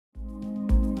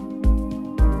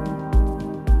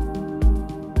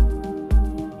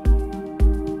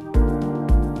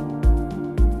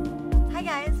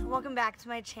back to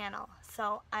my channel.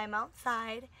 So I'm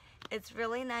outside. It's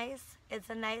really nice.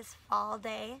 It's a nice fall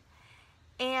day.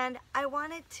 And I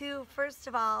wanted to, first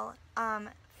of all,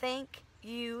 thank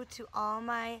you to all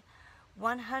my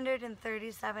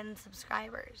 137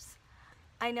 subscribers.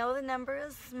 I know the number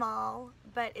is small,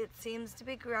 but it seems to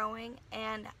be growing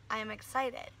and I'm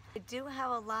excited. I do have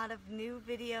a lot of new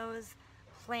videos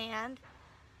planned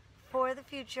for the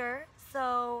future,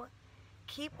 so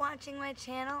keep watching my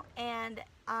channel, and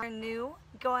if you're new,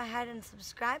 go ahead and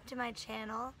subscribe to my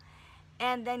channel,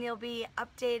 and then you'll be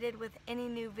updated with any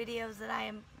new videos that I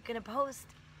am going to post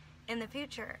in the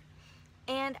future.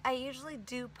 And I usually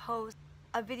do post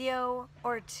a video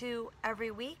or two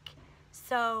every week,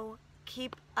 so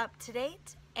keep up to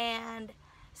date and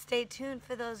stay tuned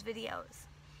for those videos.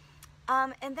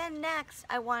 And then next,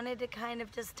 I wanted to kind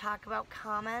of just talk about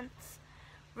comments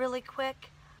really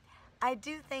quick. I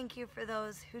do thank you for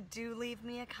those who do leave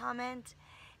me a comment,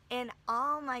 and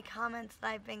all my comments that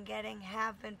I've been getting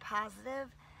have been positive,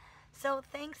 so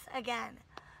thanks again.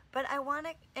 But I want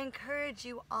to encourage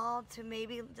you all to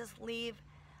maybe just leave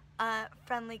a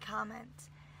friendly comment.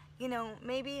 You know,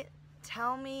 maybe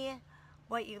tell me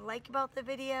what you like about the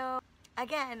video.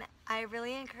 Again, I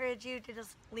really encourage you to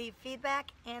just leave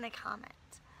feedback and a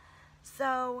comment.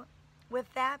 So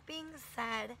with that being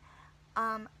said,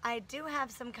 I do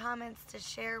have some comments to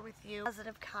share with you,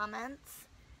 positive comments,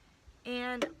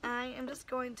 and I am just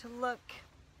going to look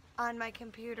on my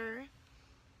computer,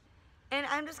 and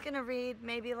I'm just going to read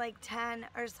maybe like 10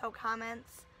 or so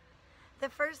comments. The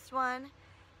first one,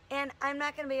 and I'm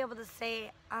not going to be able to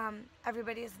say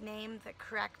everybody's name the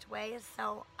correct way,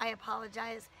 so I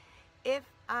apologize if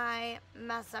I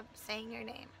mess up saying your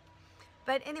name.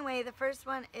 But anyway, the first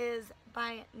one is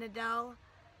by Nadell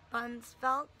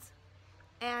Bunsfelt,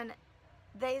 and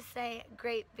they say,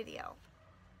 great video.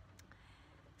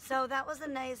 So that was a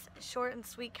nice short and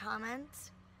sweet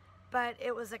comment, but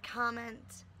it was a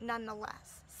comment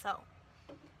nonetheless. So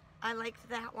I liked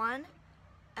that one.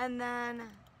 And then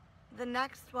the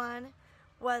next one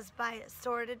was by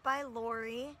Sorted by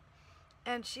Lori,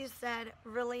 and she said,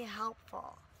 really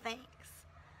helpful, thanks.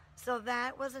 So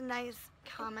that was a nice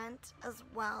comment as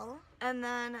well. And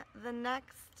then the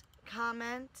next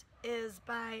comment is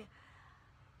by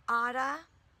Ada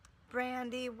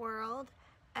Brandy World,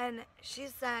 and she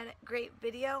said, great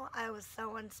video, I was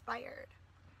so inspired.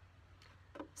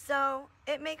 So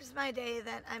it makes my day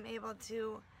that I'm able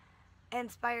to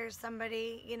inspire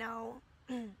somebody, you know,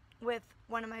 with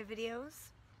one of my videos.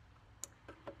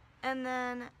 And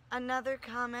then another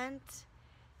comment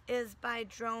is by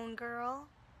Drone Girl,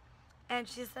 and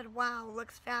she said, wow,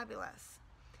 looks fabulous,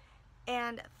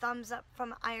 and thumbs up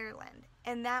from Ireland.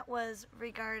 And that was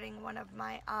regarding one of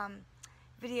my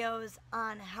videos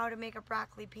on how to make a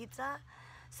broccoli pizza.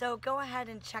 So go ahead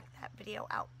and check that video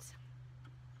out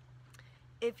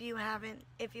if you haven't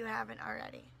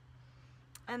already.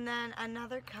 And then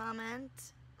another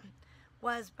comment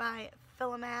was by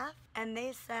Philomath, and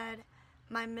they said,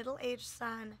 my middle-aged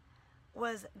son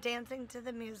was dancing to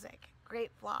the music.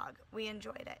 Great vlog. We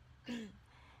enjoyed it.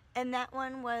 And that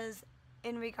one was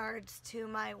in regards to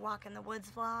my Walk in the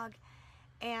Woods vlog.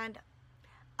 And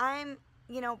I'm,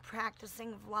 you know,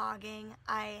 practicing vlogging.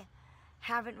 I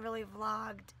haven't really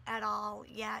vlogged at all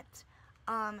yet.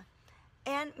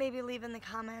 And maybe leave in the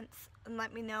comments and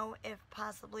let me know if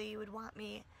possibly you would want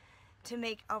me to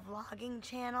make a vlogging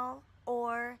channel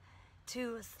or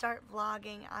to start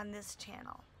vlogging on this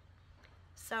channel.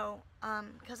 So,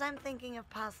 because I'm thinking of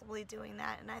possibly doing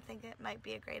that, and I think it might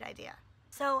be a great idea.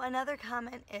 So another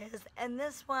comment is, and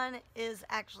this one is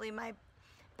actually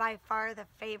by far the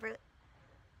favorite,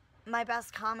 my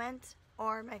best comment,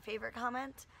 or my favorite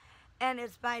comment, and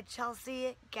it's by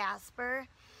Chelsea Gasper,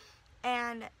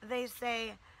 and they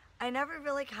say, I never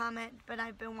really comment, but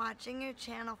I've been watching your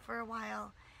channel for a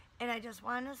while, and I just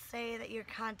want to say that your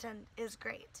content is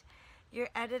great. Your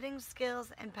editing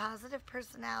skills and positive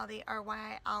personality are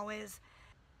why I always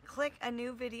click a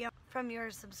new video from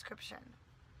your subscription.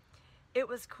 It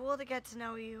was cool to get to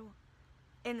know you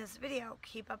in this video.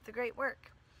 Keep up the great work.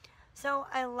 So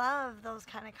I love those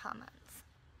kind of comments.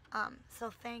 So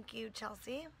thank you,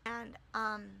 Chelsea. And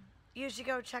you should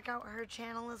go check out her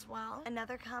channel as well.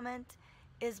 Another comment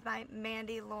is by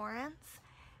Mandy Lawrence,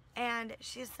 and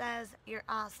she says, you're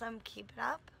awesome, keep it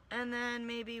up. And then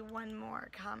maybe one more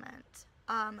comment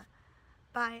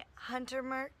by Hunter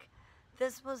Merck.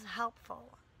 This was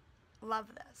helpful. Love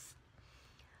this.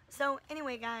 So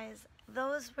anyway, guys,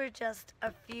 those were just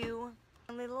a few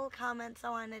little comments I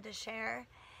wanted to share,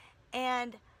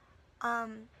 and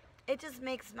it just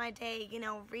makes my day, you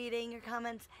know, reading your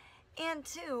comments. And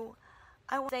two,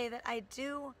 I will say that I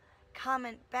do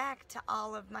comment back to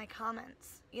all of my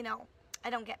comments. You know, I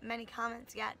don't get many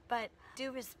comments yet, but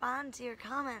do respond to your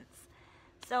comments.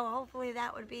 So hopefully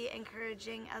that would be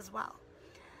encouraging as well.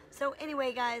 So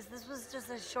anyway, guys, this was just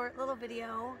a short little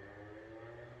video,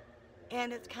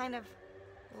 and it's kind of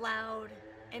loud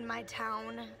in my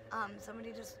town.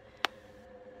 Somebody just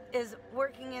is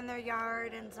working in their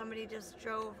yard, and somebody just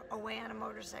drove away on a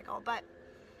motorcycle.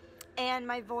 And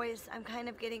my voice, I'm kind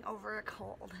of getting over a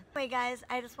cold. Anyway, guys,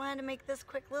 I just wanted to make this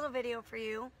quick little video for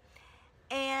you.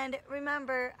 And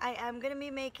remember, I am going to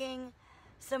be making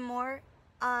some more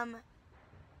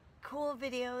cool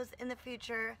videos in the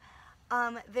future.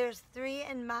 There's 3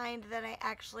 in mind that I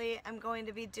actually am going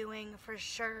to be doing for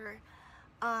sure.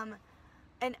 An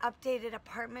updated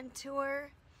apartment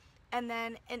tour, and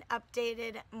then an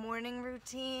updated morning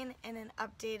routine and an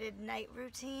updated night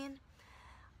routine.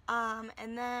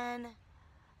 And then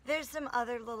there's some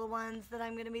other little ones that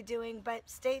I'm going to be doing, but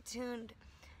stay tuned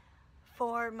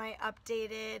for my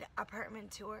updated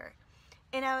apartment tour.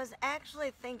 And I was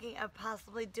actually thinking of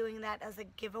possibly doing that as a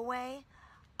giveaway.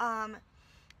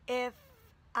 If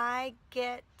I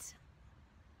get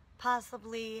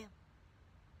possibly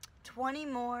 20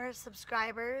 more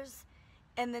subscribers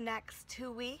in the next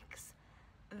 2 weeks,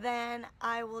 then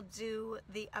I will do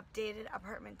the updated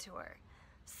apartment tour.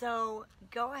 So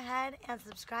go ahead and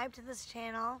subscribe to this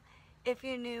channel if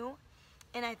you're new,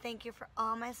 and I thank you for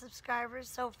all my subscribers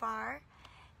so far.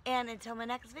 And until my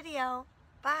next video,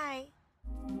 bye!